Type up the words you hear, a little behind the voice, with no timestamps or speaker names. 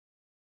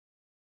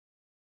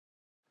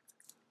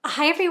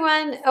Hi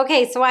everyone.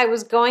 Okay, so I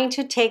was going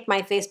to take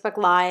my Facebook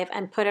Live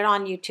and put it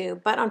on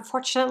YouTube, but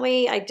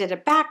unfortunately I did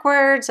it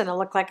backwards and it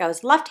looked like I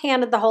was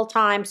left-handed the whole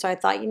time. So I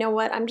thought, you know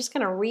what, I'm just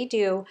going to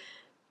redo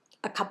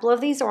a couple of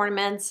these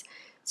ornaments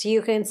so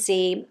you can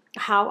see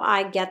how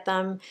I get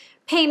them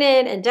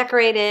painted and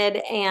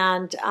decorated.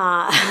 And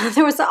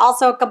there was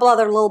also a couple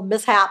other little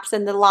mishaps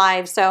in the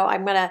live, so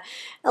I'm going to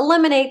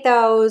eliminate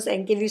those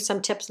and give you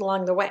some tips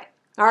along the way.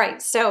 All right,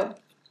 so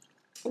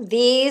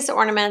these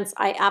ornaments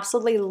I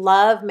absolutely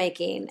love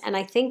making, and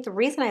I think the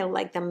reason I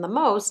like them the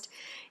most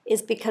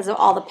is because of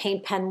all the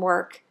paint pen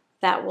work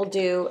that we'll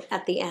do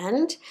at the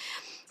end.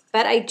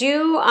 But I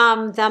do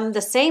them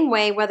the same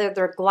way, whether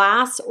they're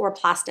glass or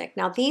plastic.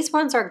 Now these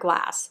ones are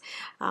glass.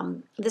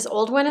 This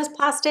old one is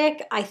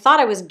plastic. I thought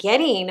I was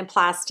getting a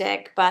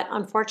plastic, but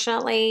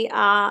unfortunately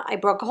I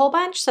broke a whole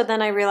bunch. So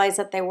then I realized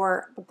that they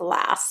were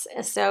glass.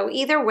 So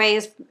either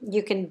way,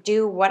 you can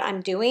do what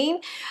I'm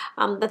doing.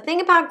 The thing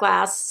about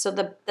glass, so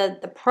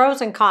the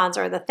pros and cons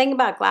are, the thing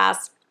about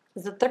glass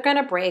is that they're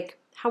gonna break.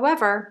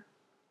 However,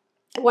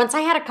 once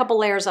I had a couple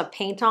layers of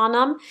paint on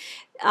them,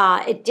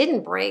 it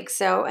didn't break,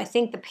 so I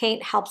think the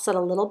paint helps it a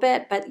little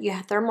bit, but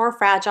they're more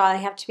fragile.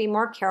 You have to be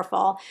more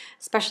careful,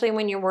 especially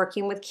when you're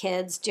working with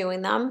kids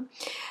doing them.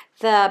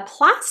 The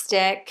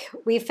plastic,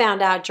 we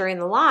found out during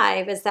the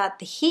live, is that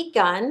the heat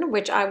gun,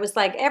 which I was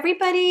like,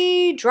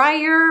 everybody dry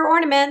your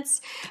ornaments.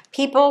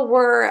 People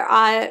were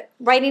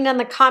writing in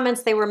the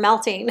comments they were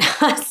melting.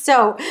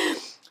 So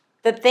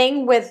the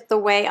thing with the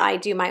way I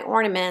do my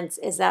ornaments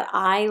is that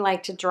I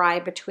like to dry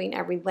between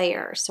every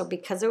layer. So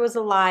because it was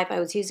alive, I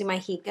was using my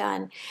heat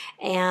gun,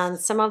 and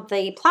some of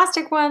the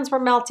plastic ones were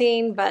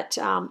melting, but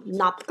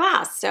not the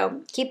glass. So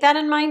keep that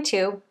in mind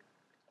too.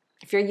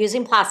 If you're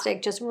using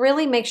plastic, just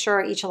really make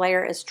sure each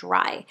layer is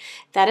dry.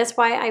 That is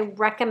why I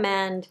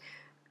recommend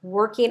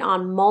working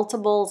on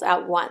multiples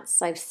at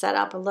once. I've set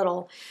up a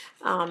little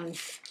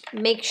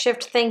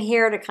makeshift thing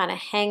here to kind of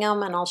hang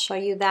them, and I'll show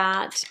you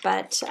that.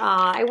 But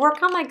I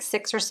work on like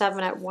 6 or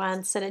 7 at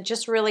once, and it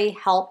just really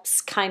helps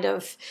kind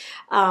of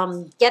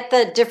get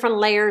the different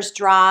layers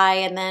dry,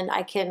 and then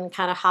I can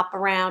kind of hop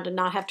around and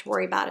not have to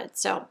worry about it.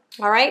 So,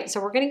 all right,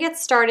 so we're gonna get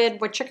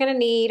started. What you're gonna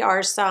need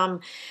are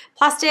some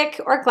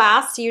plastic or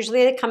glass.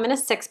 Usually they come in a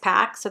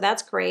 6-pack, so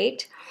that's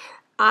great.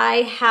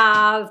 I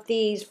have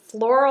these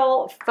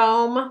floral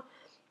foam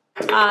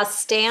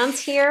stands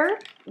here,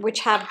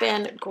 which have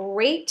been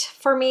great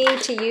for me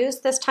to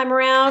use this time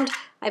around.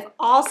 I've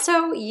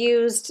also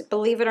used,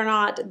 believe it or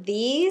not,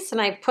 these,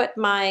 and I put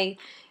my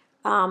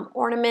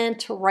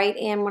ornament right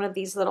in one of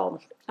these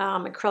little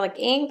acrylic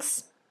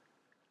inks.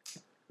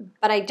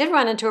 But I did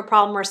run into a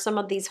problem where some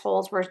of these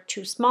holes were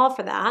too small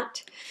for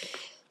that.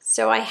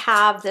 So I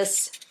have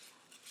this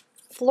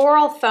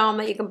floral foam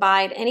that you can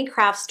buy at any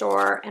craft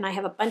store, and I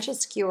have a bunch of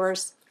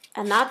skewers,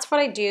 and that's what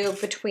I do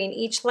between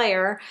each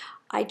layer.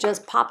 I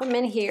just pop them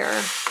in here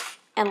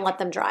and let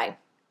them dry.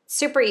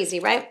 Super easy,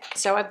 right?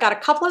 So I've got a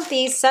couple of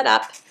these set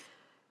up,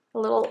 a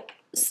little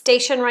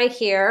station right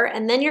here,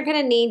 and then you're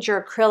gonna need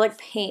your acrylic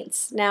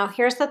paints. Now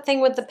here's the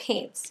thing with the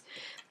paints.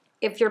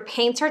 If your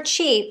paints are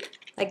cheap,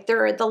 like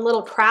they're the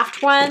little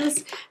craft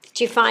ones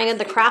that you find in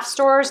the craft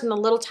stores in the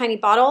little tiny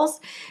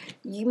bottles,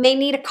 you may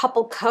need a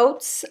couple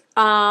coats.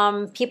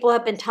 People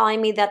have been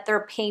telling me that their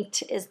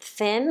paint is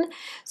thin.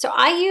 So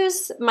I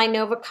use my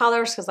Nova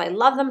colors because I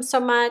love them so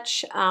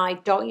much. I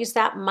don't use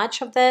that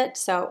much of it,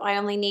 so I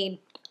only need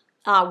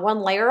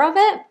 1 layer of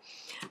it.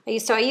 I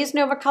use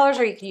Nova colors,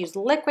 or you can use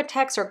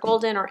Liquitex or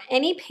Golden or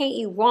any paint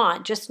you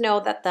want. Just know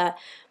that the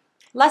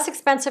less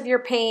expensive your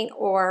paint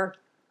or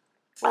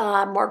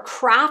more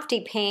crafty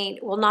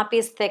paint will not be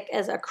as thick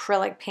as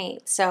acrylic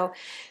paint. So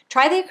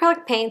try the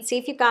acrylic paint, see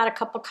if you've got a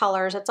couple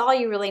colors. That's all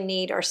you really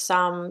need, or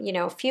some,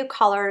 a few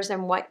colors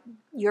and what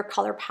your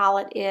color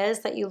palette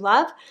is that you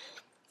love.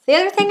 The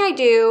other thing I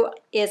do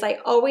is I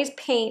always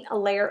paint a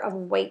layer of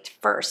white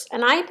first,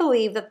 and I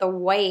believe that the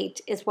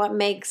white is what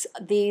makes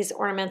these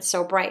ornaments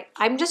so bright.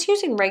 I'm just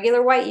using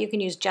regular white. You can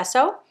use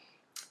gesso,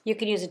 you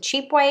can use a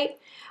cheap white,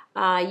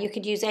 you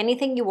could use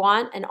anything you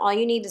want, and all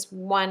you need is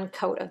 1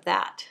 coat of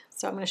that.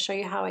 So I'm going to show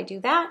you how I do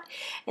that.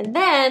 And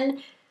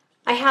then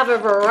I have a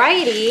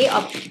variety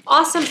of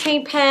awesome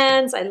paint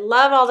pens. I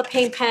love all the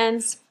paint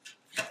pens.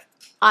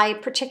 I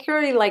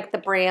particularly like the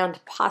brand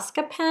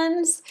Posca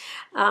pens,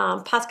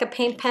 Posca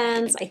paint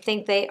pens. I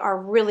think they are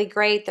really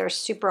great. They're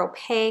super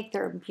opaque.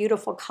 They're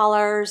beautiful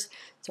colors.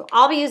 So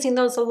I'll be using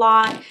those a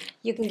lot.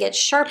 You can get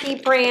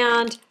Sharpie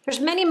brand. There's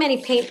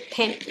many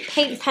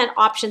paint pen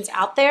options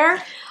out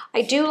there.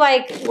 I do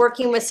like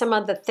working with some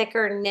of the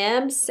thicker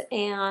nibs,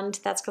 and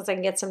that's because I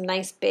can get some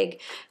nice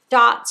big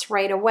dots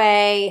right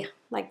away,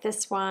 like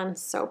this one.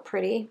 So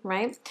pretty,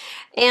 right?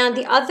 And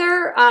the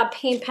other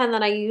paint pen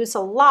that I use a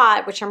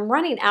lot, which I'm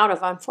running out of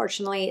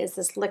unfortunately, is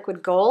this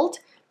liquid gold.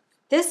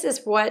 This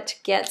is what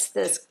gets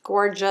this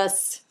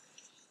gorgeous,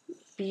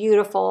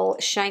 beautiful,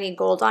 shiny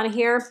gold on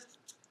here.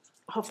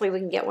 Hopefully we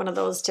can get one of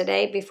those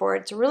today before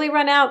it's really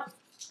run out.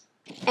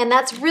 And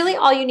that's really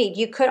all you need.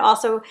 You could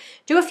also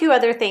do a few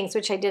other things,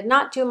 which I did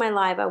not do in my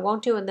live. I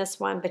won't do in this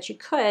one, but you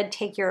could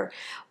take your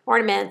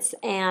ornaments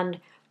and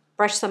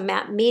brush some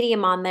matte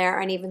medium on there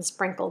and even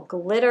sprinkle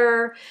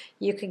glitter.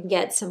 You can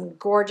get some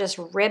gorgeous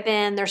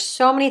ribbon. There's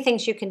so many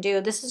things you can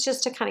do. This is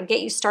just to kind of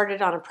get you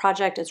started on a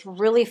project. It's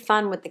really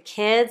fun with the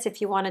kids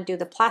if you want to do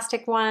the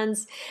plastic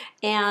ones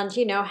and,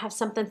 you know, have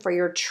something for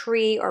your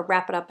tree or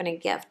wrap it up in a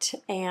gift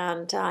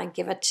and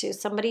give it to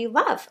somebody you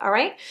love. All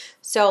right,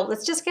 so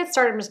let's just get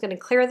started. I'm just going to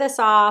clear this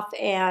off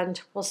and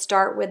we'll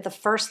start with the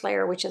first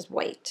layer, which is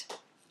white.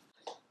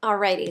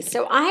 Alrighty,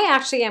 so I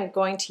actually am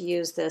going to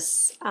use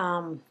this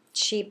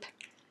cheap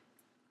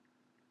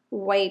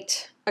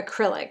white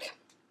acrylic.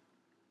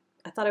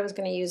 I thought I was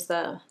going to use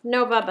the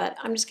Nova, but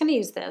I'm just going to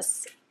use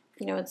this.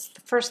 You know, it's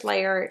the first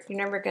layer. You're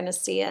never going to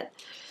see it.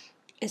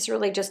 It's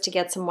really just to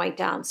get some white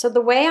down. So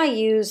the way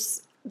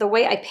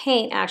I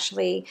paint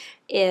actually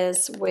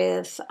is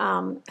with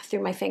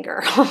through my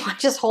finger. I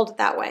just hold it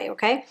that way,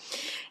 okay?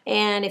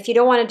 And if you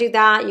don't want to do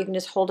that, you can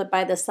just hold it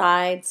by the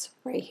sides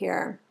right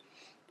here.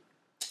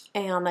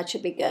 And that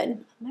should be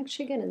good. I'm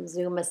actually going to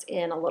zoom us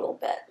in a little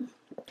bit.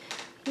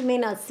 You may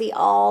not see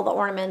all the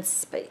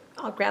ornaments, but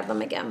I'll grab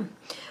them again.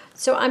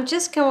 So I'm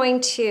just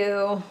going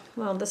to,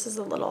 well, this is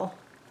a little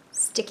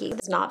sticky.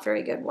 It's not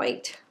very good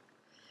white.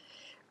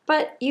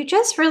 But you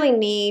just really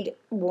need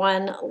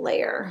one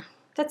layer.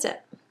 That's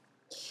it.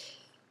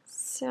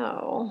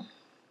 So I'm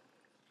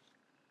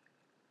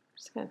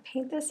just going to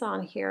paint this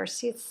on here.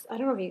 See, it's, I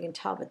don't know if you can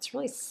tell, but it's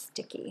really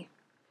sticky.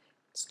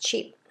 It's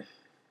cheap.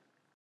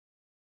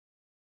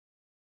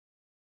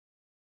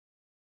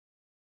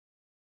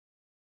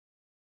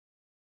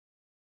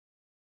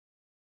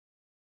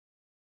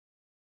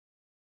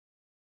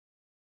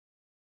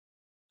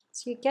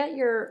 So you get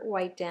your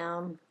white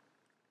down.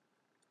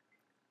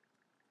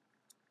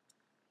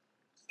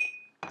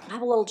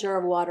 Have a little jar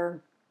of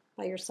water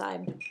by your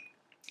side.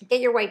 Get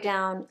your white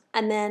down,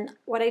 and then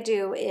what I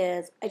do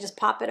is I just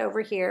pop it over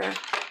here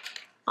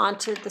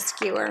onto the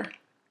skewer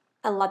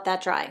and let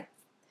that dry.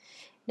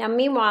 Now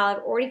meanwhile,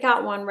 I've already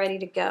got one ready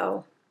to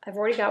go. I've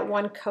already got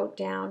one coat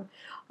down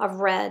of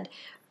red.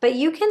 But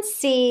you can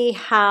see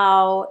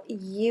how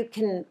you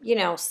can, you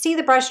know, see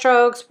the brush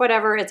strokes,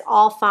 whatever, it's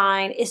all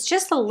fine. It's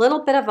just a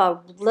little bit of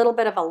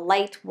a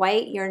light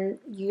white.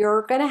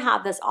 You're gonna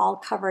have this all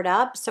covered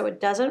up, so it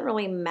doesn't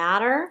really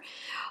matter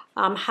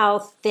how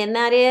thin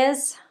that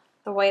is.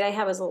 The white I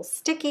have is a little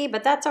sticky,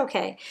 but that's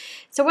okay.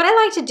 So what I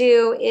like to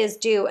do is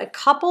do a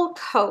couple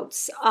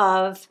coats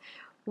of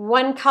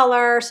one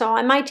color. So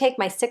I might take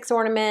my 6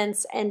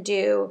 ornaments and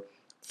do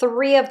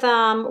 3 of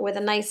them with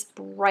a nice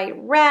bright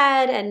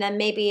red, and then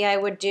maybe I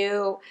would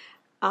do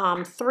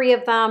 3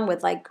 of them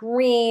with like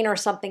green or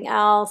something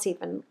else,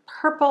 even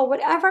purple,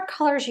 whatever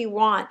colors you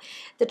want.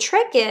 The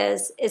trick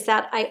is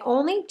that I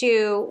only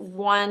do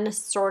one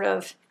sort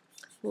of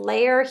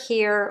layer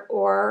here,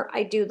 or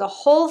I do the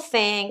whole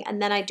thing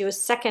and then I do a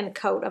second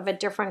coat of a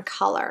different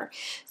color.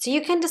 So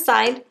you can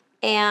decide.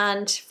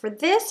 And for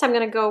this, I'm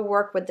going to go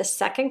work with the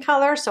second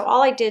color. So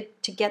all I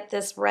did to get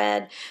this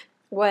red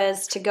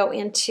was to go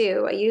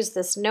into, I used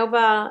this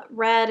Nova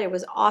red. It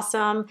was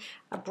awesome.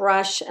 A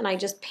brush, and I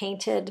just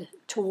painted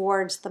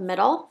towards the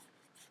middle.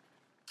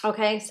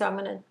 Okay, so I'm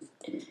going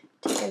to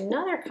take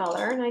another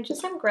color, and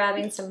I'm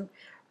grabbing some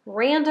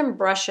random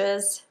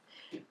brushes,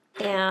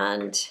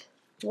 and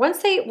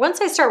once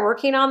I start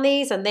working on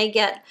these and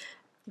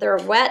they're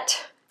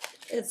wet,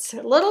 it's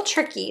a little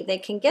tricky. They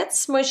can get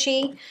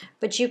smushy,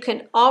 but you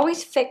can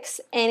always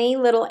fix any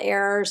little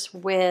errors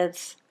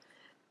with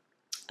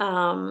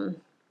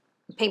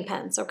paint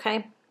pens,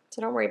 okay?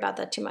 So don't worry about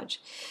that too much.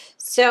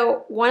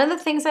 So one of the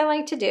things I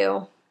like to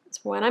do is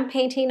when I'm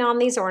painting on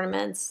these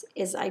ornaments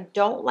is I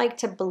don't like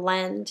to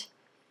blend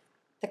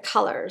the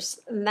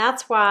colors, and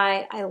that's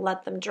why I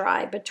let them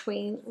dry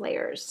between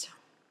layers.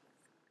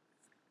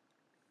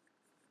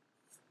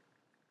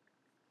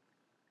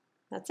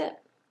 That's it.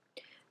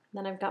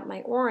 Then I've got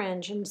my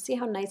orange, and see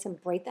how nice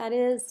and bright that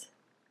is?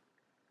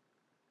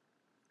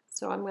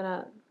 So I'm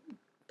gonna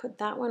put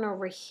that one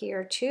over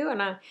here too,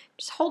 and I'm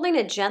just holding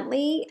it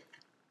gently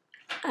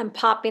and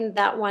popping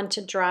that one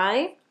to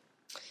dry.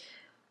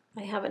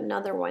 I have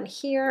another one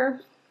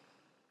here.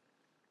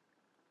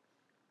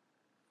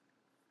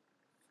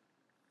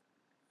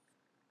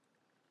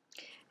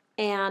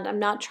 And I'm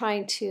not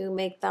trying to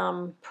make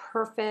them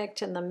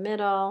perfect in the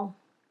middle.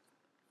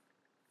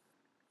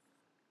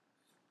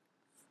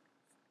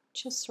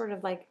 Just sort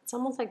of like, it's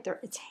almost like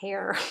it's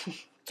hair.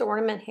 It's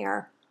ornament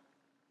hair.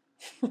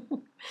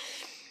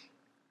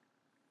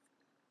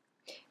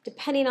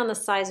 Depending on the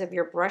size of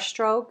your brush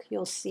stroke,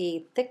 you'll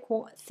see thick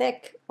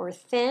or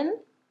thin.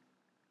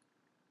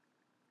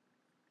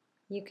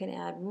 You can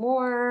add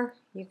more.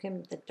 You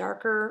can, the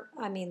darker,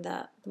 I mean,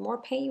 the more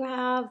paint you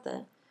have,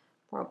 the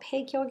more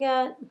opaque you'll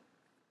get.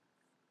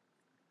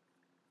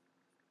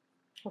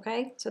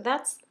 Okay, so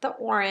that's the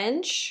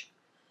orange.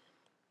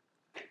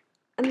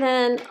 And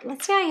then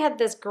let's say I had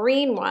this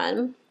green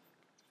one.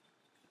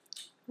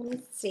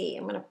 Let's see,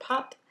 I'm gonna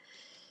pop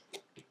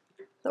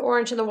the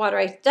orange in the water.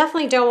 I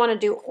definitely don't want to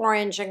do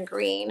orange and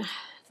green.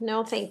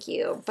 No, thank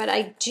you. But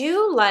I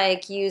do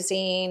like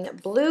using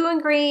blue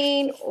and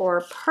green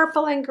or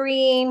purple and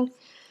green.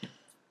 I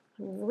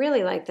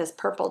really like this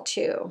purple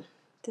too.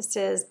 This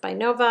is by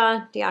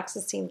Nova,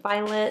 Dioxazine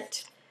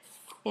Violet.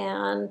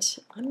 And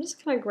I'm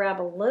just going to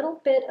grab a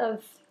little bit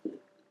of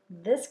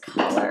this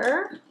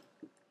color.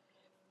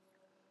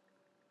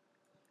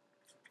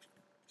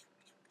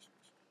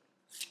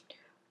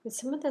 With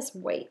some of this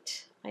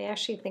white. I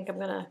actually think I'm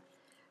going to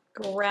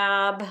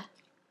grab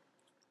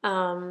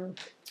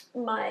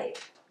my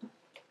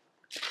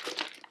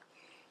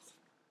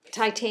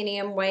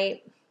titanium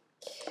white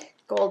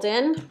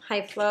golden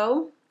high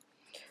flow,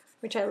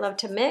 which I love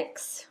to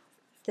mix.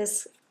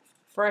 This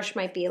brush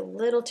might be a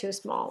little too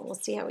small. We'll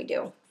see how we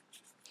do.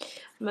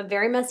 I'm a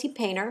very messy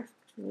painter.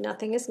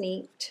 Nothing is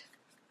neat.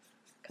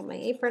 Got my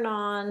apron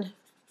on.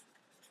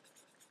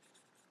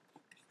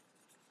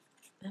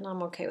 And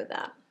I'm okay with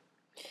that.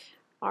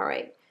 All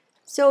right.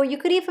 So you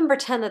could even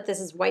pretend that this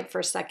is white for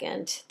a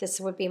second. This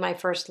would be my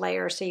first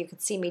layer so you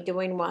could see me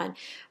doing one.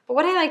 But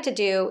what I like to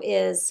do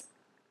is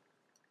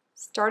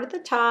start at the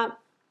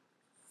top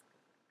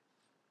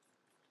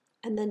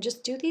and then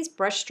just do these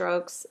brush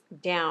strokes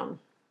down,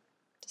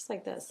 just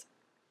like this.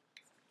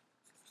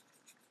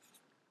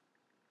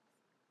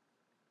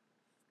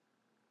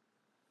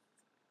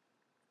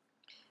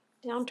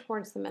 Down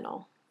towards the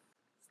middle.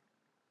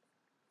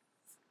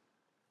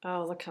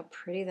 Oh, look how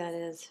pretty that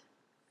is.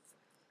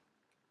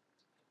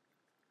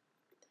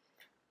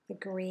 The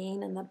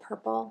green and the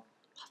purple.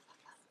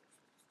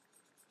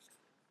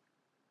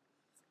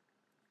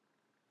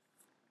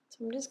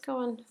 So I'm just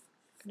going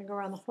to go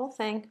around the whole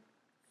thing.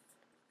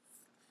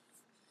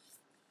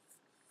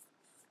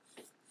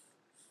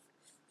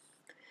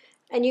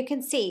 And you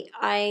can see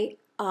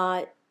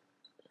I'm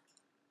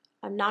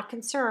not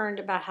concerned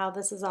about how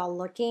this is all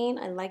looking.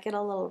 I like it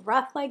a little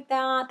rough like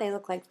that. They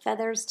look like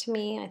feathers to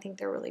me. I think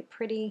they're really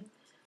pretty.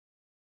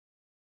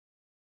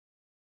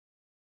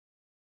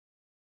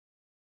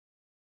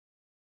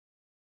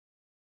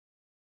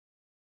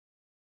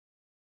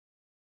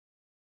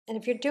 And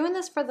if you're doing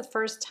this for the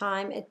first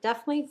time, it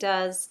definitely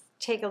does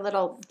take a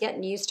little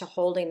getting used to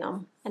holding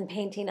them and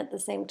painting at the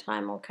same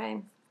time,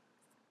 okay?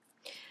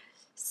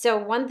 So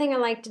one thing I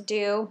like to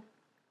do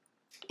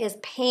is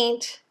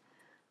paint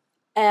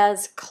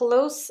as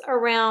close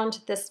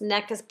around this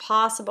neck as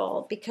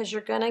possible because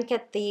you're gonna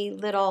get the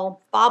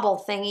little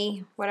bobble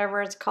thingy,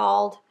 whatever it's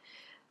called.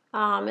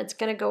 It's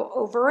gonna go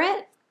over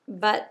it,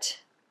 but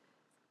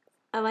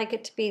I like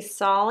it to be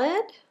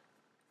solid.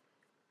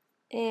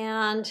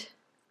 And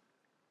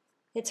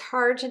it's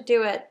hard to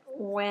do it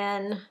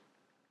when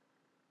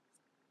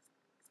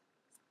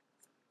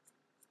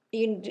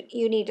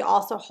you need to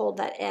also hold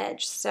that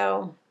edge.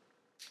 So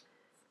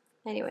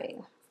anyway,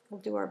 we'll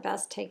do our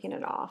best taking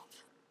it off.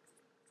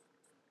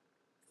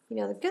 You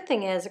know, the good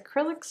thing is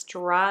acrylics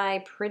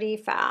dry pretty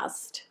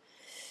fast.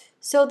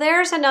 So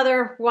there's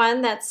another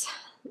one that's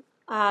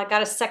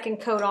got a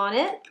second coat on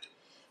it.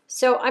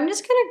 So I'm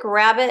just gonna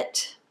grab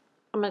it.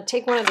 I'm gonna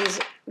take one of these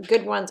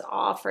good ones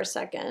off for a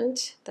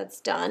second. That's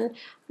done.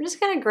 I'm just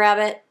gonna grab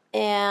it,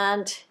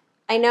 and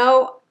I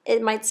know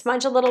it might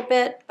smudge a little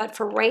bit, but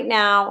for right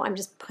now, I'm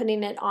just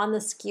putting it on the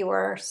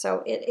skewer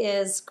so it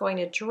is going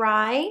to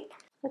dry.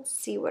 Let's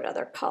see what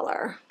other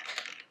color.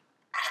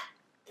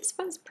 This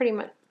one's pretty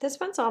much, this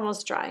one's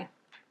almost dry.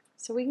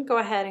 So we can go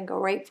ahead and go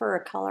right for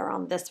a color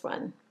on this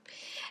one.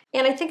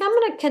 And I think I'm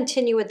gonna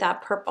continue with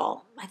that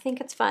purple. I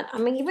think it's fun.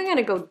 I'm even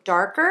gonna go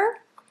darker,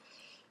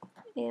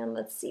 and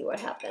let's see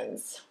what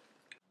happens.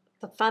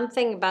 The fun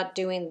thing about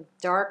doing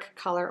dark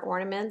color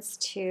ornaments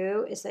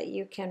too is that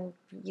you can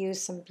use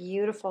some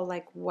beautiful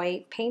like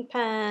white paint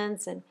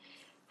pens and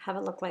have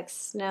it look like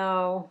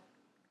snow.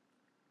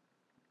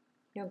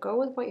 You know, go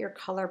with what your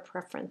color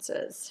preference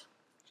is.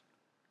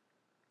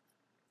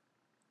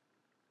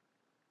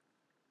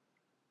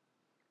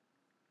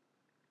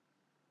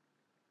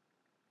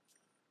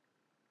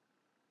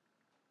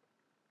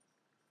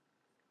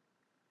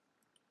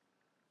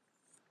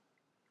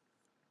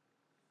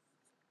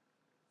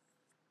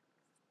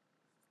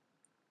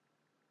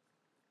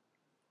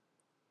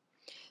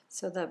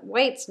 So the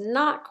white's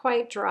not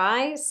quite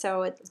dry,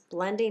 so it's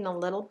blending a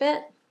little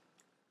bit.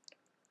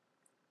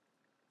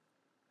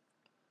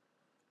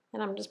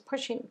 And I'm just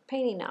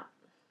painting up.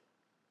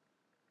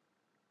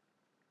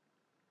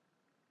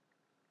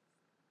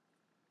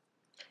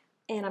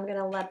 And I'm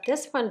gonna let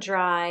this one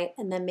dry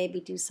and then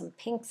maybe do some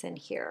pinks in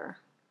here.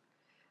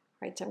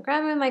 All right, so I'm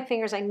grabbing my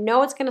fingers. I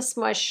know it's gonna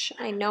smush.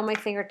 I know my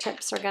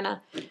fingertips are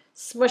gonna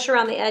smush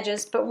around the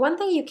edges, but one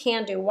thing you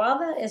can do while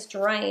that is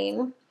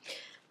drying,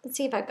 let's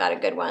see if I've got a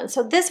good one.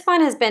 So this one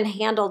has been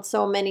handled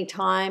so many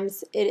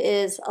times. It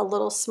is a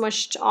little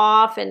smushed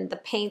off and the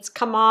paints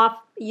come off.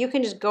 You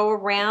can just go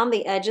around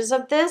the edges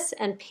of this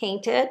and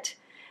paint it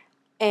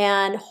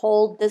and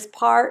hold this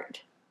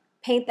part,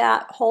 paint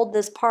that, hold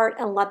this part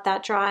and let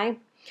that dry.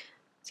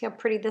 See how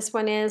pretty this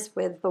one is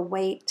with the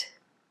white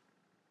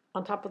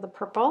on top of the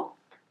purple.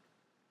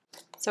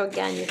 So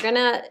again, you're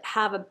gonna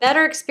have a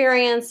better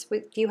experience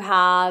if you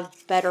have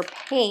better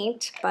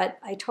paint, but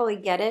I totally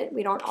get it.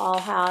 We don't all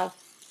have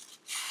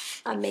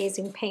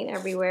amazing paint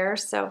everywhere.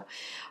 So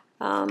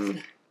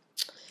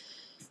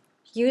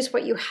use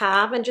what you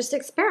have and just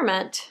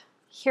experiment.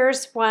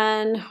 Here's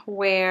one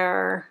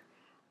where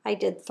I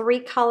did 3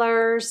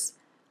 colors.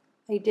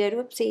 I did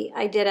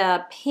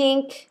a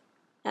pink,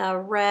 a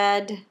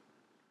red,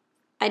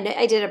 I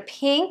did a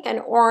pink, an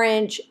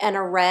orange, and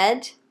a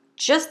red,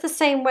 just the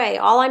same way.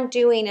 All I'm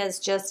doing is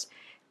just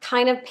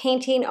kind of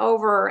painting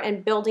over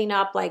and building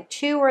up like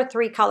 2 or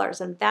 3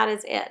 colors, and that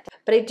is it.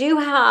 But I do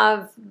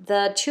have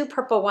the 2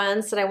 purple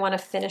ones that I want to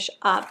finish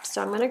up.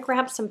 So I'm going to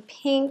grab some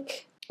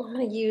pink. I'm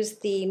going to use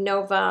the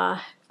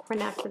Nova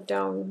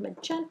Quinacridone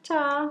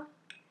Magenta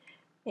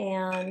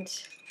and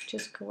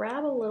just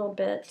grab a little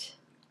bit.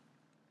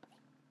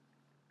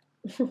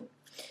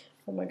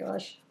 Oh my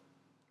gosh.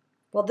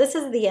 Well, this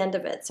is the end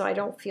of it, so I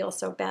don't feel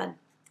so bad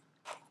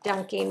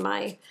dunking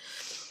my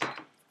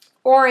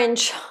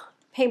orange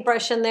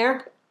paintbrush in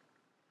there.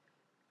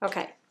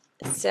 Okay,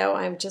 so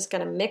I'm just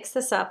going to mix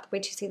this up.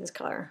 Wait till you see this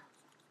color.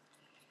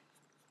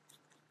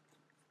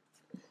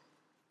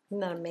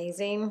 Isn't that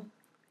amazing?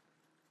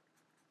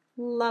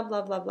 Love,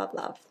 love, love, love,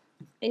 love.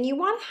 And you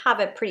want to have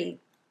it pretty,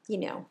 you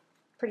know,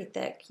 pretty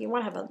thick. You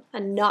want to have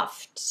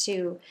enough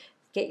to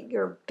get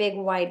your big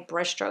wide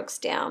brush strokes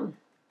down.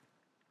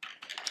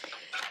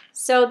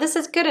 So this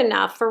is good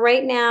enough for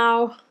right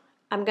now.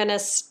 I'm gonna,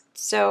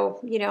 so,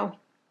 you know,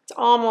 it's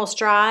almost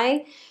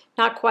dry,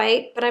 not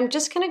quite, but I'm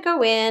just gonna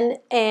go in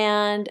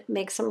and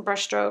make some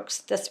brush strokes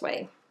this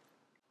way.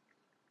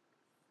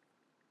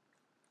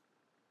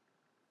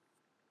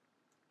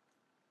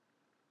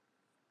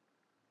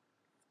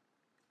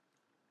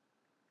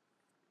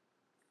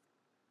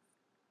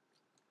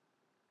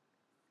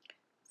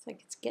 It's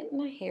like it's getting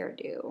a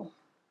hairdo.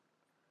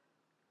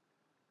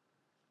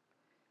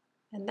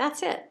 And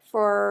that's it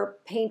for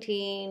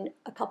painting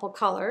a couple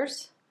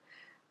colors.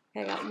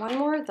 Okay, I got one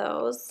more of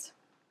those.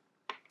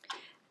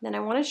 Then I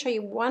want to show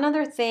you one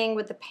other thing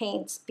with the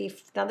paints.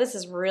 Now this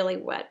is really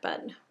wet,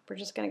 but we're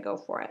just going to go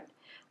for it. I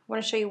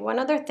want to show you one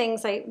other thing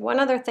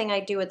I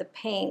do with the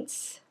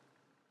paints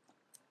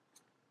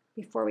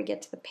before we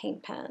get to the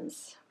paint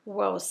pens.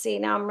 Whoa, see,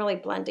 now I'm really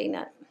blending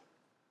it.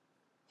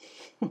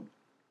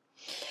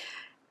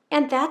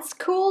 And that's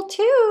cool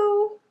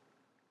too.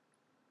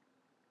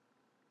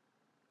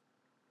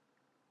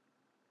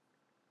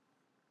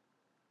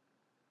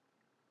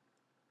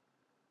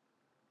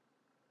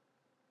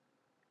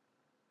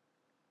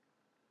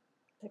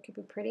 That could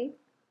be pretty.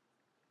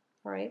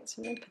 All right,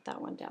 so I'm gonna put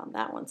that one down.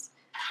 That one's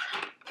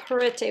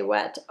pretty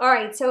wet. All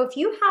right, so if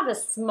you have a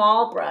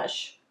small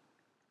brush,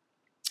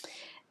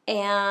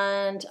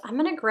 and I'm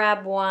gonna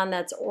grab one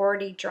that's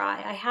already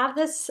dry. I have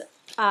this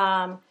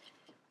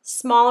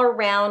smaller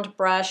round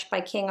brush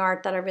by King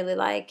Art that I really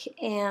like.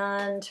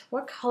 And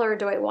what color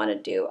do I want to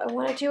do? I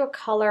want to do a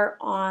color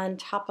on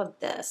top of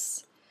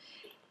this.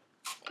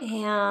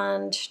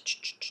 And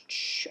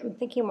I'm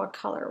thinking, what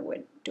color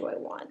do I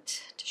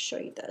want to show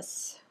you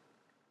this?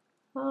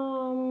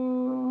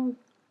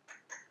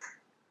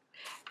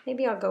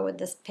 Maybe I'll go with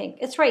this pink.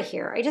 It's right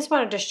here. I just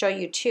wanted to show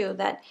you too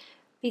that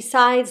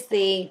besides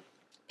the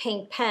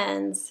paint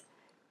pens,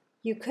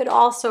 you could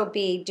also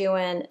be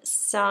doing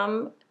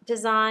some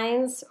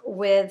designs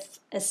with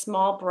a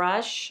small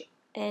brush,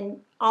 and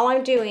all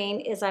I'm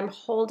doing is I'm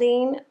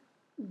holding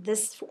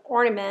this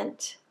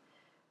ornament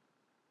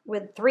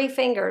with 3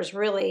 fingers,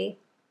 really.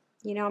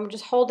 You know, I'm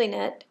just holding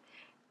it,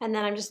 and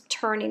then I'm just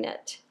turning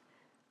it.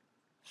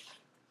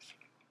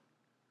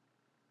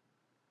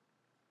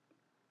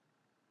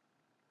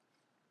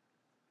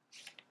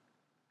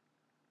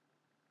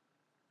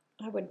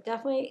 I would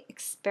definitely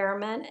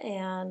experiment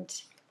and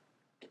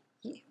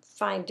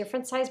find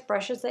different size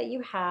brushes that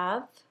you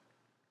have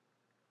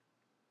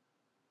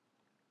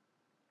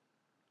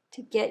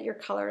to get your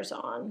colors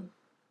on.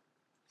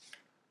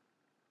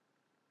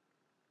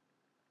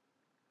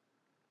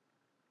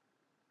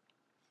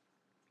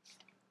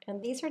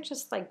 And these are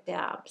just like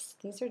dabs.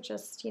 These are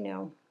just, you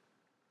know,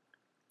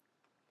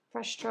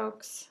 brush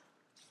strokes.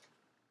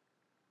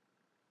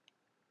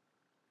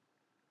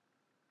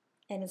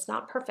 And it's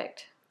not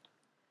perfect.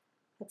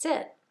 That's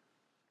it.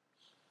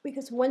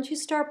 Because once you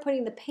start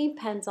putting the paint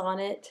pens on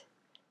it,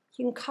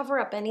 you can cover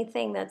up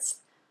anything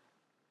that's,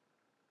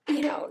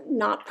 you know,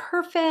 not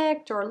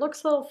perfect or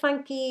looks a little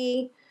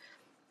funky.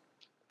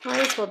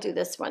 Might as well do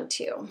this one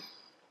too.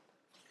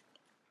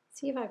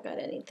 See if I've got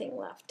anything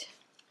left.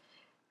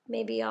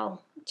 Maybe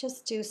I'll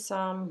just do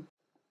some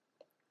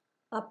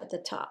up at the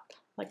top,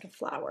 like a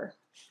flower.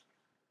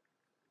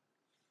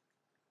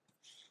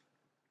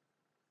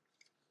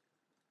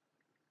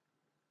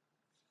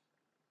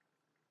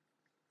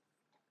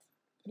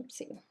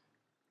 Oopsie.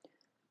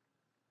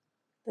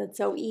 That's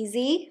so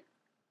easy.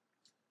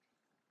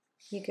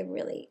 You could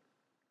really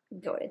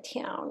go to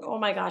town. Oh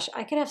my gosh,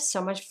 I could have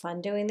so much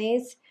fun doing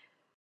these.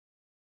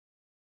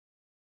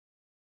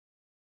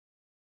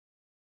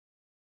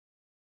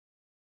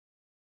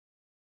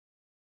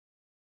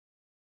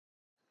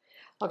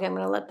 Okay, I'm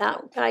gonna let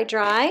that guy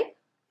dry.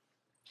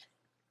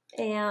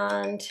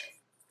 And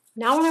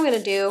now what I'm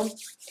gonna do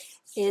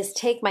is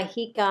take my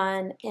heat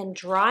gun and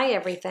dry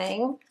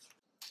everything.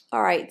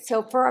 All right,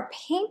 so for our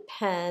paint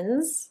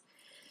pens,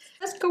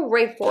 let's go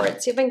right for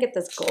it. See if I can get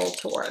this gold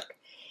to work.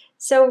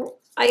 So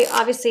I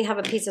obviously have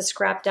a piece of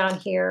scrap down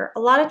here. A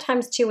lot of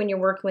times too, when you're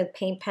working with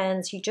paint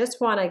pens, you just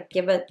wanna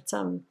give it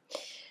some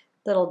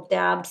little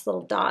dabs,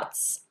 little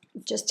dots,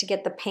 just to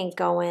get the paint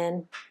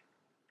going.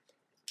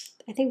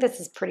 I think this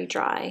is pretty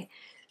dry.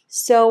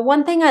 So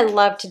one thing I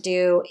love to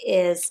do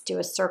is do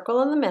a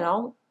circle in the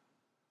middle.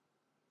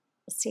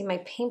 See, my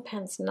paint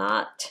pen's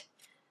not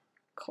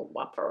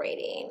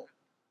cooperating.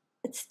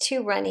 It's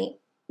too runny.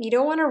 You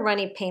don't want a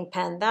runny paint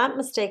pen. That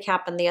mistake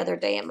happened the other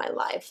day in my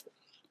life.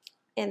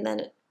 And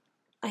then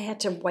I had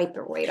to wipe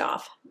it right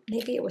off.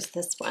 Maybe it was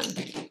this one.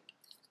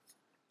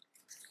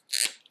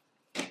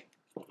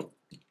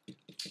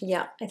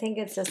 Yeah, I think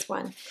it's this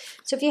one.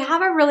 So if you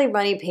have a really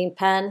runny paint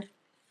pen,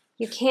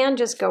 you can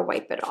just go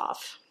wipe it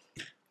off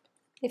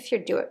if you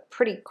do it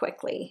pretty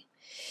quickly.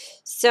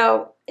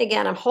 So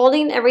again, I'm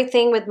holding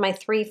everything with my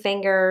 3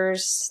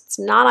 fingers. It's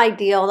not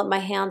ideal that my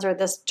hands are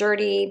this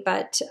dirty,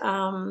 but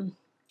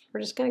we're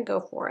just gonna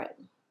go for it.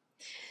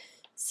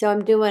 So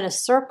I'm doing a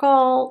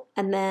circle,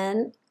 and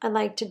then I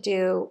like to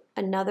do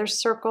another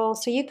circle.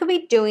 So you could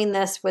be doing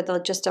this with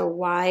just a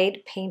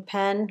wide paint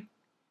pen.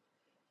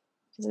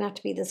 It doesn't have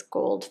to be this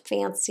gold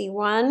fancy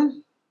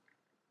one.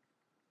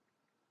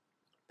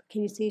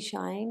 Can you see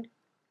shine?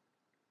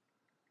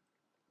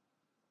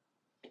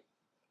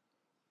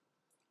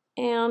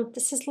 And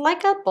this is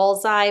like a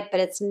bullseye, but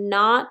it's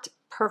not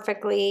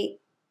perfectly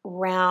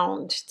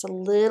round. It's a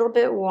little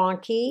bit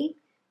wonky,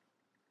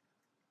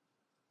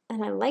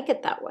 and I like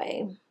it that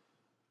way.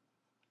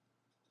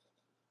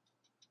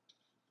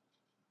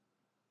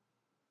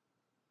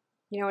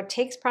 You know, it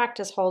takes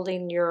practice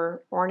holding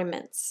your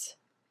ornaments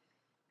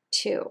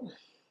too.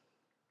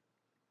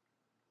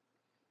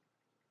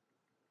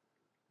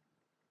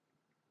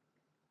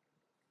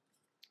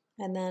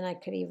 And then I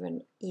could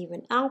even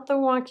out the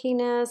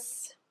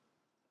wonkiness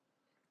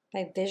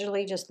by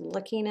visually just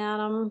looking at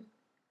them.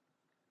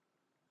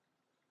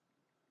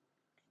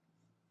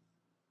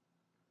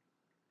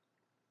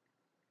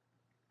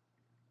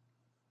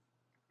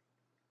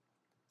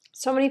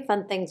 So many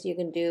fun things you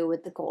can do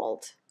with the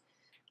gold.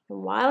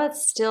 And while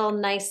it's still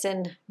nice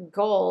and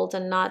gold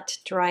and not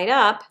dried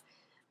up,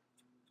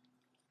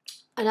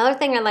 another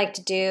thing I like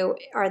to do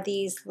are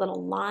these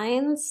little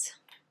lines.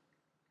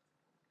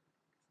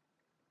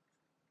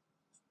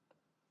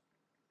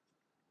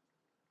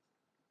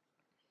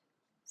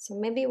 So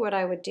maybe what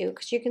I would do,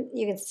 because you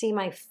can see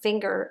my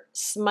finger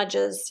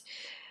smudges.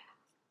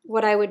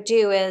 What I would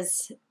do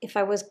is, if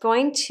I was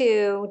going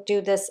to do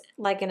this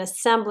like an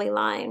assembly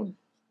line,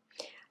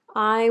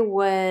 I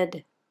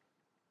would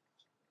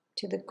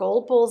do the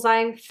gold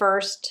bullseye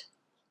first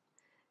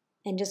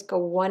and just go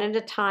one at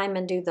a time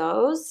and do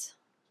those.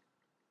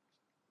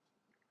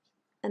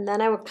 And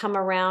then I would come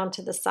around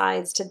to the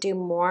sides to do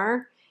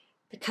more.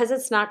 Because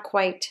it's not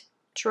quite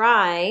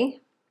dry,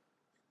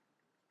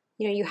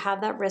 you know, you have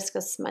that risk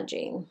of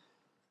smudging.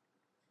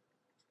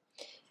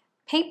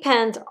 Paint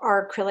pens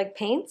are acrylic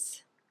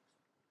paints,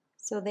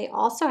 so they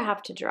also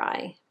have to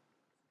dry.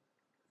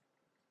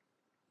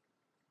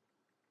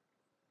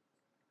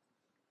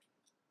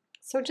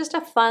 So just a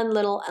fun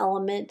little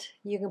element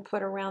you can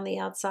put around the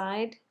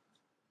outside.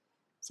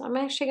 So I'm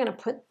actually going to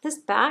put this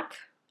back,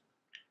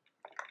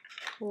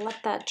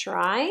 let that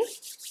dry,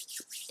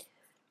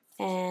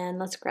 and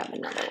let's grab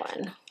another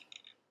one.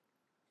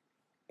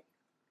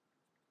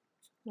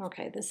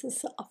 Okay, this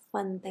is a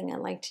fun thing I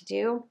like to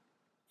do,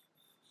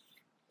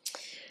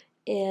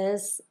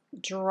 is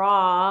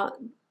draw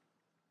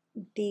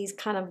these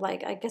kind of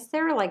like, I guess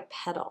they're like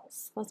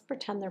petals. Let's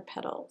pretend they're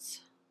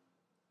petals.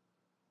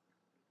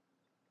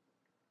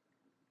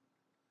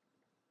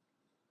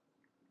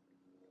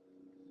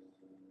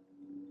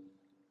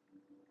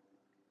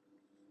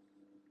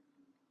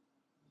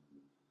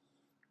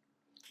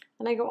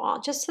 And I go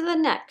all just to the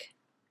neck.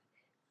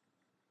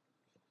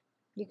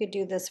 You could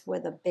do this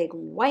with a big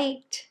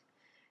white.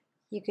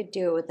 You could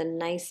do it with a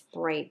nice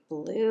bright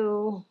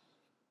blue.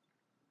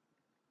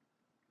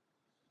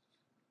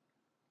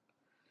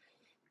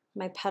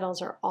 My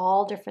petals are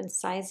all different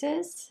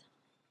sizes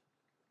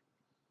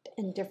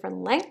and different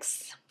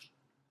lengths.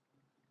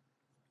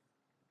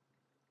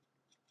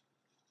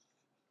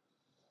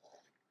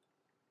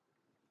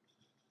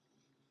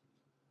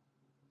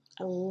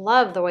 I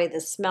love the way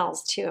this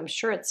smells too. I'm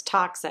sure it's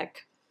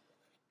toxic.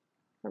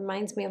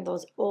 Reminds me of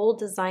those old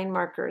design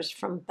markers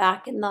from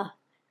back in the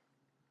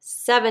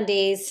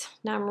 70s.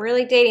 Now I'm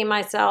really dating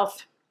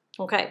myself.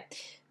 Okay,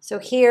 so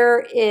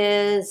here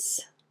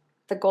is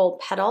the gold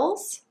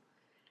petals.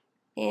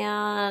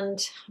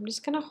 And I'm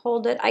just gonna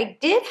hold it. I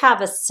did have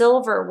a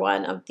silver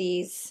one of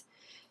these.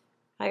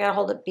 I gotta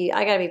hold it,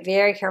 I gotta be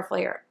very careful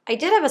here. I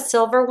did have a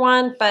silver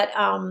one, but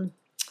I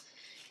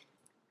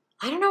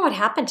don't know what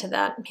happened to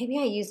that. Maybe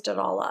I used it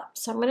all up.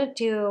 So I'm gonna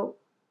do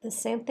the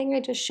same thing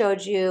I just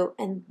showed you,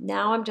 and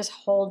now I'm just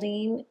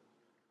holding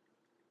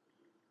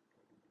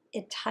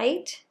it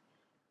tight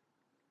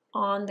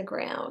on the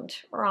ground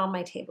or on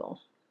my table.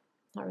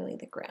 Not really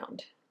the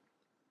ground.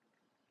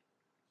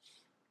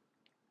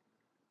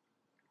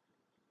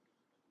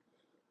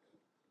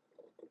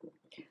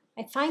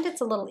 I find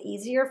it's a little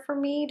easier for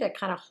me to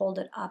kind of hold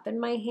it up in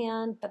my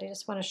hand, but I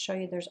just want to show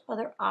you there's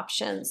other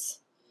options.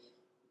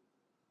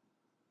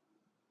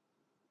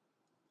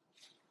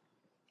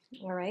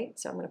 All right,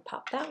 so I'm going to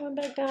pop that one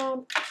back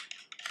down.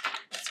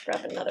 Let's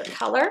grab another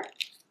color.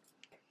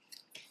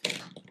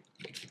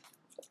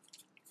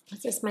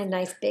 This is my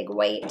nice big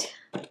white.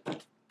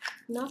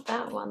 Not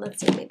that one.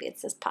 Let's see, maybe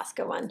it's this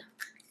Posca one.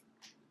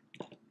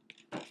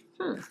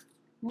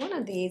 One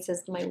of these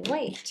is my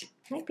white.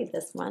 Might be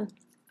this one.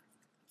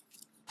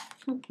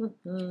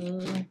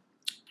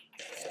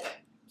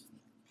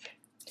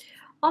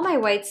 All my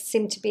whites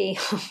seem to be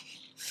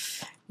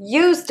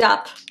used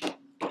up.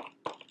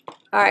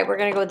 All right, we're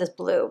gonna go with this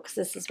blue because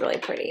this is really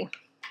pretty.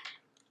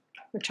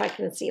 We're trying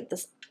to see if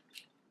this,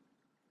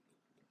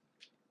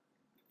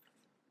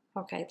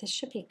 okay, this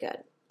should be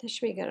good. This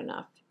should be good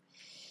enough.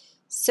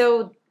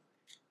 So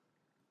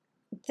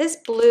this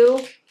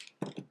blue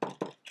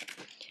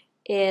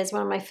is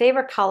one of my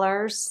favorite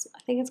colors.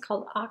 I think it's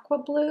called aqua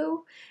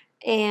blue.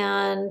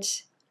 And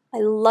I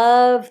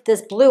love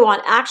this blue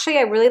on, actually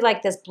I really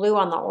like this blue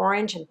on the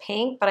orange and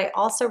pink, but I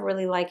also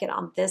really like it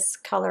on this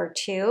color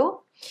too.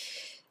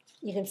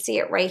 You can see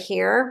it right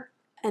here.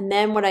 And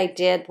then what I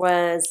did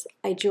was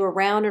I drew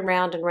around and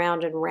round and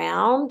round and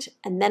round,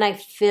 and then I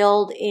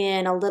filled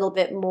in a little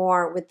bit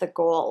more with the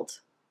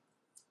gold.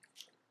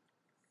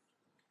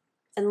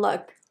 And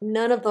look,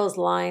 none of those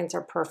lines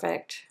are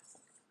perfect.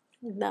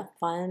 Isn't that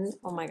fun?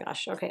 Oh my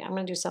gosh. Okay, I'm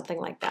gonna do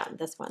something like that in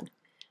this one.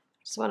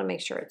 Just want to make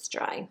sure it's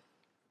dry.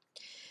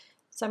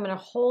 So I'm going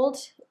to hold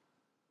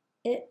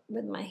it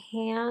with my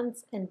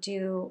hands and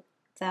do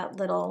that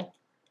little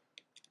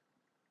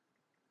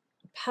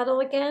petal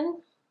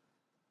again.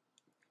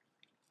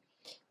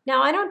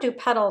 Now I don't do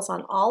petals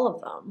on all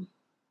of them.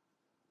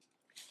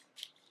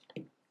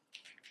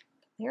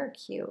 They're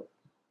cute.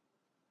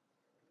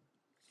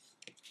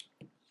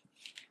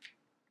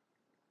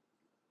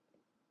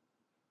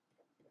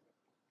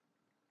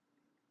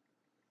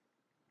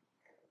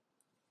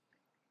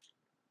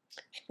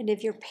 And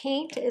if your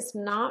paint is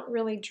not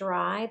really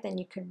dry, then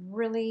you could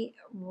really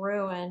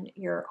ruin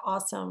your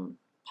awesome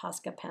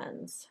Posca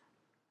pens.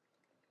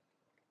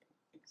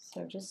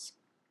 So just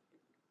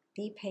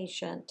be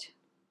patient.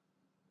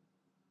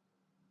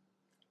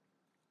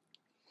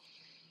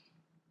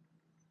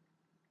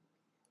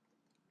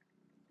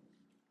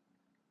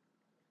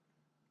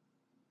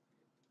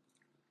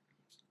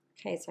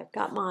 Okay, so I've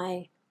got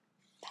my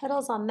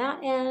petals on that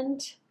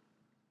end.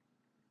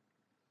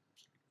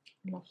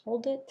 I'm going to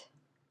hold it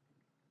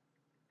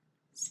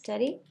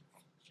steady,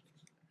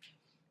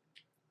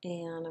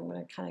 and I'm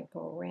going to kind of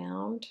go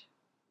around.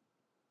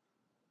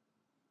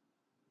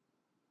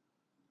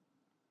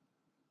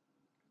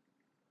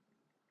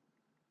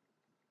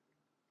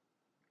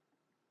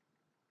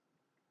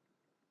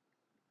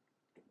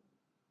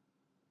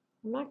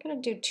 I'm not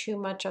going to do too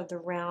much of the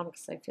round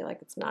because I feel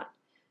like it's not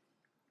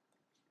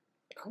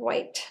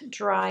quite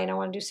dry, and I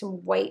want to do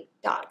some white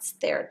dots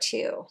there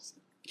too.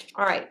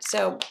 All right,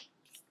 so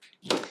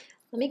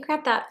let me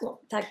grab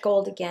that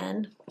gold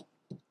again.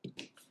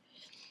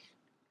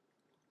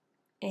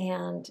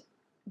 And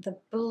the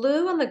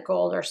blue and the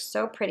gold are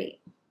so pretty.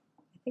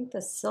 I think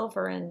the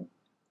silver and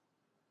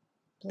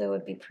blue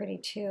would be pretty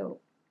too.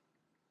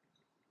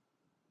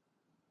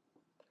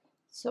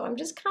 So I'm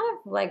just kind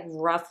of like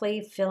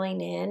roughly filling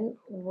in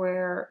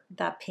where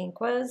that pink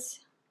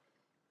was,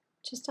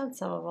 just on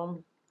some of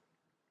them.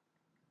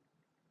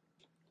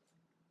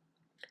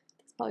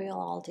 That's probably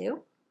all I'll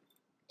do.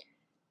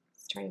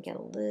 It's trying to get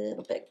a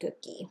little bit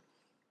gooky.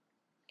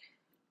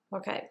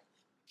 Okay,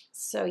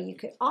 so you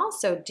could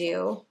also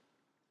do,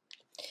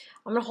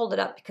 I'm gonna hold it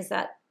up because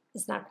that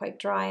is not quite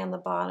dry on the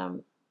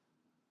bottom,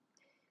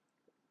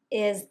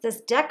 is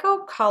this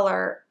deco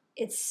color.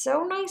 It's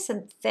so nice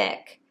and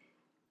thick,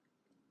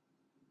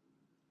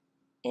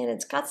 and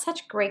it's got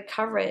such great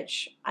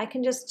coverage. I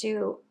can just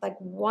do like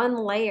one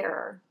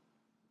layer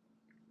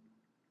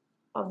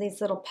of these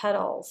little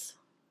petals.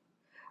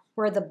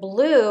 Where the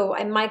blue,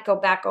 I might go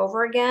back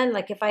over again.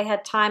 Like if I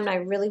had time and I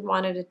really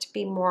wanted it to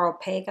be more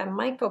opaque, I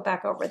might go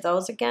back over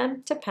those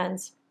again.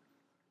 Depends.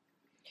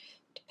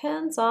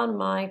 Depends on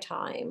my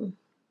time.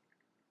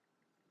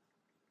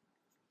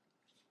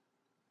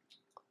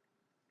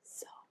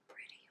 So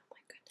pretty, oh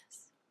my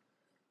goodness.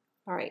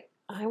 All right,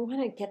 I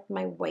want to get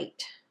my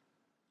white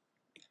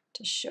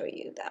to show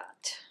you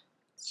that.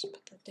 Let's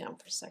put that down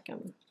for a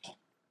second.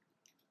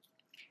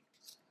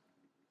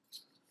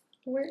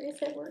 Where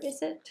is it? Where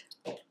is it?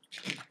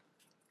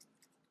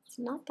 It's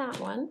not that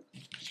one.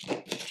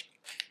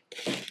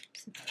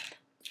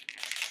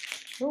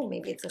 Oh,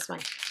 maybe it's this one.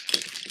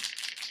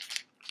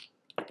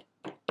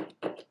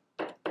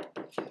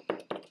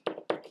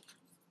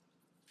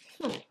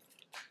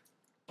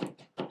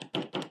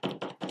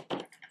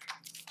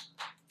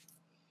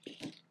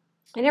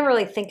 I never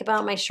really think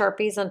about my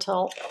Sharpies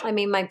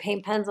my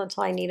paint pens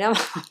until I need them.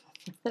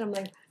 And I'm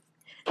like,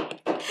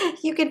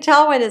 you can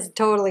tell when it's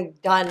totally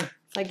done.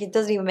 Like it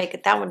doesn't even make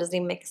it, that one doesn't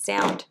even make a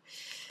sound.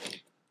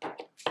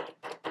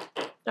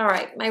 All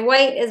right, my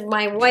white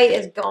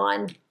is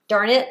gone.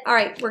 Darn it. All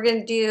right, we're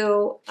gonna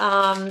do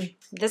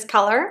this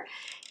color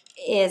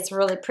is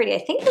really pretty. I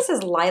think this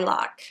is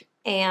lilac,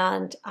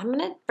 and I'm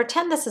gonna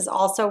pretend this is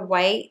also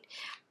white,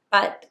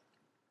 but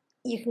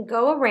you can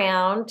go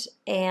around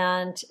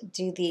and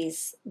do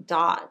these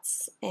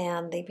dots,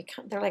 and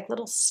they're like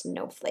little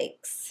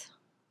snowflakes.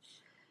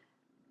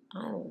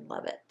 I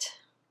love it.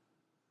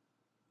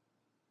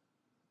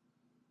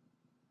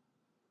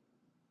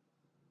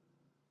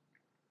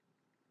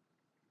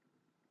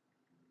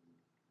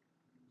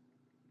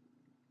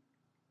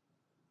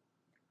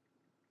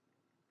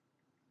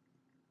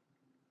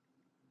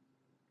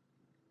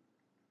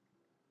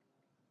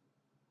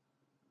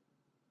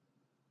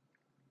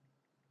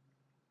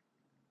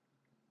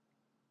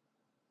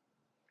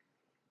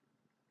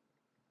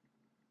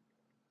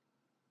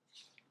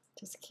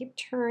 Just keep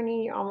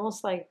turning,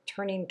 almost like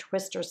turning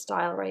twister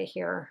style right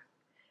here,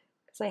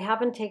 because I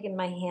haven't taken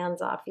my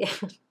hands off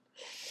yet.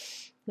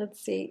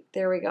 Let's see,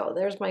 there we go.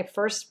 There's my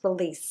first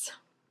release.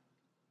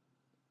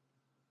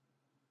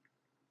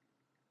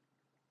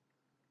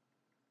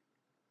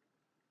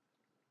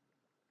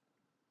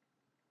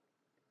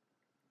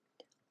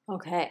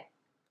 Okay.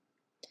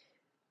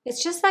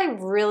 It's just like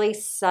really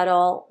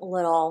subtle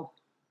little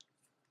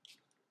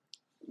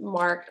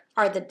mark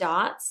are the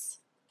dots.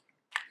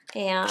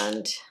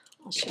 And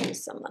I'll show you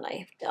some that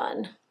I've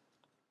done.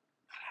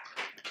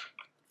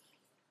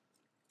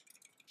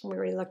 We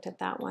already looked at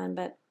that one,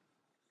 but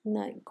isn't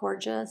that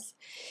gorgeous?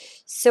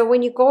 So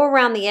when you go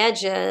around the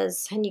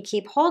edges and you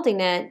keep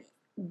holding it,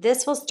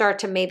 this will start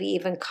to maybe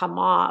even come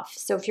off.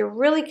 So if you're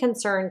really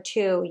concerned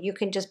too, you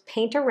can just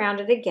paint around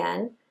it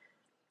again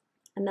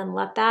and then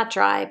let that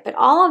dry. But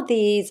all of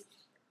these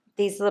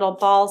little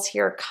balls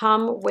here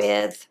come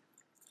with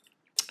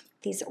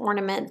these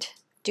ornament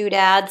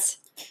doodads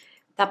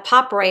that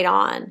pop right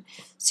on.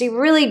 So you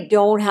really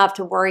don't have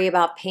to worry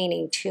about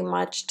painting too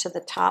much to the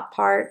top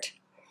part.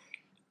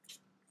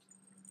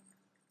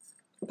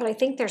 But I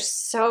think they're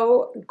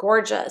so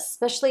gorgeous,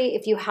 especially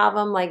if you have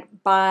them like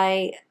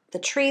by the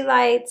tree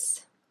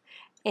lights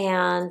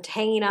and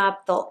hanging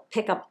up. They'll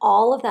pick up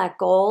all of that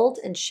gold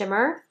and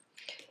shimmer.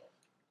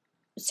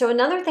 So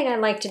another thing I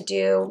like to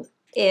do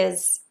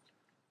is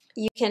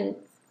you can,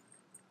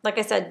 like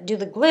I said, do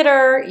the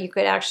glitter. You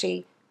could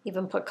actually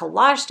even put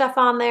collage stuff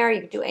on there. You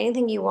can do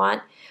anything you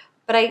want.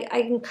 But I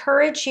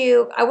encourage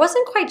you, I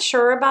wasn't quite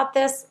sure about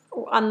this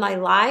on my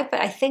live, but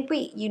I think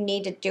you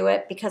need to do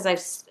it because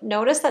I've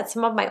noticed that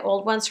some of my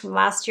old ones from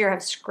last year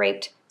have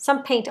scraped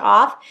some paint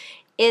off.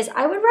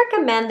 I would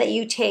recommend that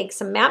you take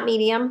some matte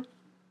medium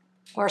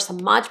or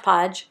some Mod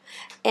Podge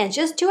and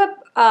just do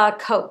a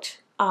coat.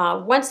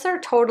 Once they're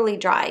totally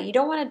dry, you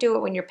don't want to do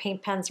it when your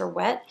paint pens are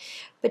wet,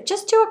 but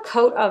just do a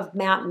coat of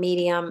matte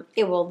medium.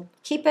 It will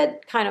keep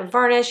it kind of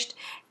varnished,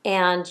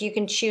 and you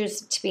can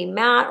choose to be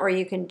matte or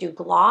you can do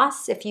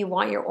gloss. If you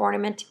want your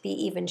ornament to be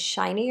even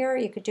shinier,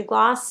 you could do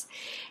gloss.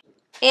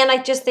 And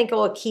I just think it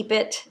will keep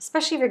it,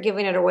 especially if you're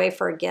giving it away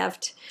for a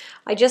gift.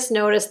 I just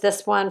noticed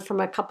this one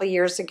from a couple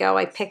years ago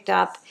I picked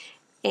up,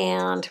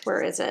 and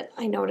where is it?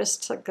 I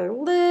noticed like a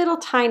little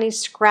tiny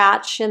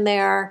scratch in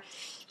there.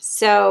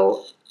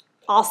 So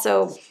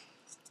also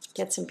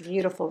get some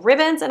beautiful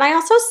ribbons, and I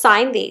also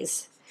signed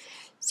these.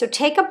 So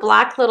take a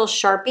black little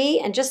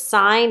Sharpie and just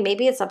sign,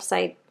 maybe it's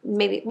upside,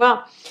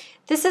 well,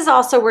 this is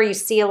also where you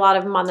see a lot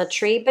of them on the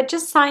tree, but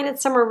just sign it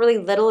somewhere really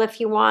little if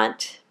you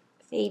want.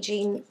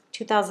 Aging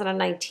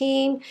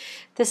 2019.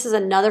 This is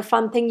another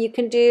fun thing you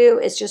can do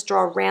is just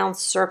draw round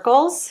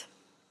circles.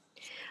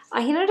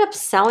 I ended up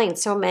selling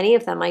so many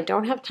of them. I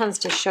don't have tons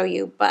to show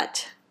you,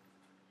 but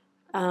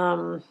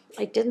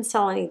I didn't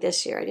sell any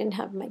this year. I didn't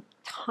have my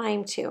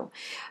time to.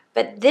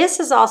 But this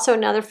is also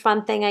another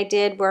fun thing I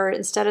did where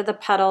instead of the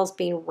petals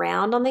being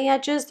round on the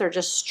edges, they're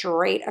just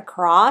straight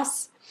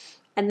across.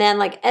 And then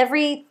like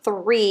every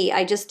 3,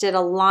 I just did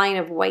a line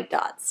of white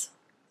dots.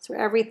 So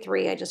every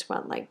 3, I just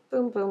went like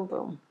boom, boom,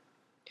 boom.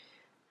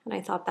 And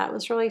I thought that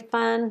was really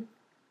fun.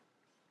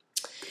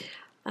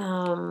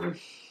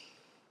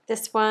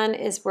 This one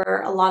is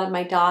where a lot of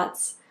my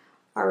dots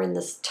are in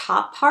this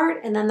top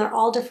part, and then they're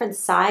all different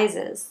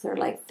sizes. They're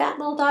like fat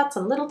little dots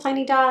and little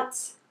tiny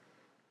dots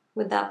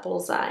with that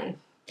bullseye.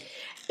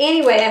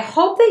 Anyway, I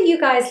hope that you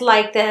guys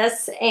like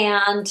this,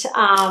 and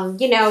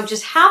you know,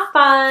 just have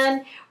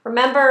fun.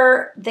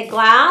 Remember, the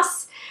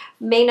glass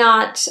may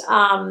not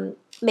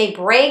may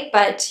break,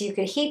 but you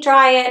could heat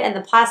dry it, and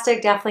the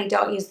plastic, definitely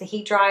don't use the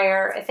heat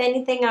dryer. If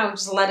anything, I would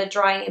just let it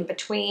dry in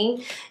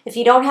between. If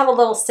you don't have a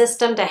little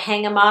system to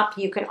hang them up,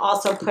 you can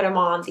also put them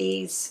on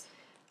these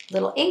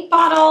little ink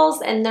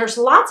bottles, and there's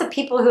lots of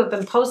people who have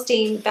been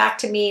posting back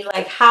to me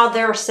like how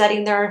they're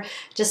setting their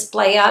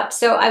display up.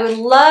 So I would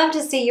love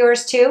to see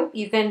yours too.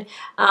 You can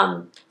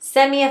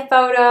send me a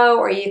photo,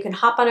 or you can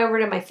hop on over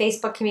to my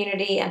Facebook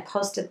community and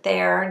post it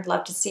there. I'd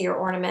love to see your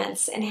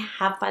ornaments and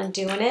have fun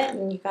doing it.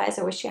 And you guys,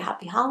 I wish you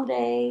happy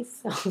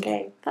holidays.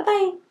 Okay,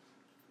 bye-bye.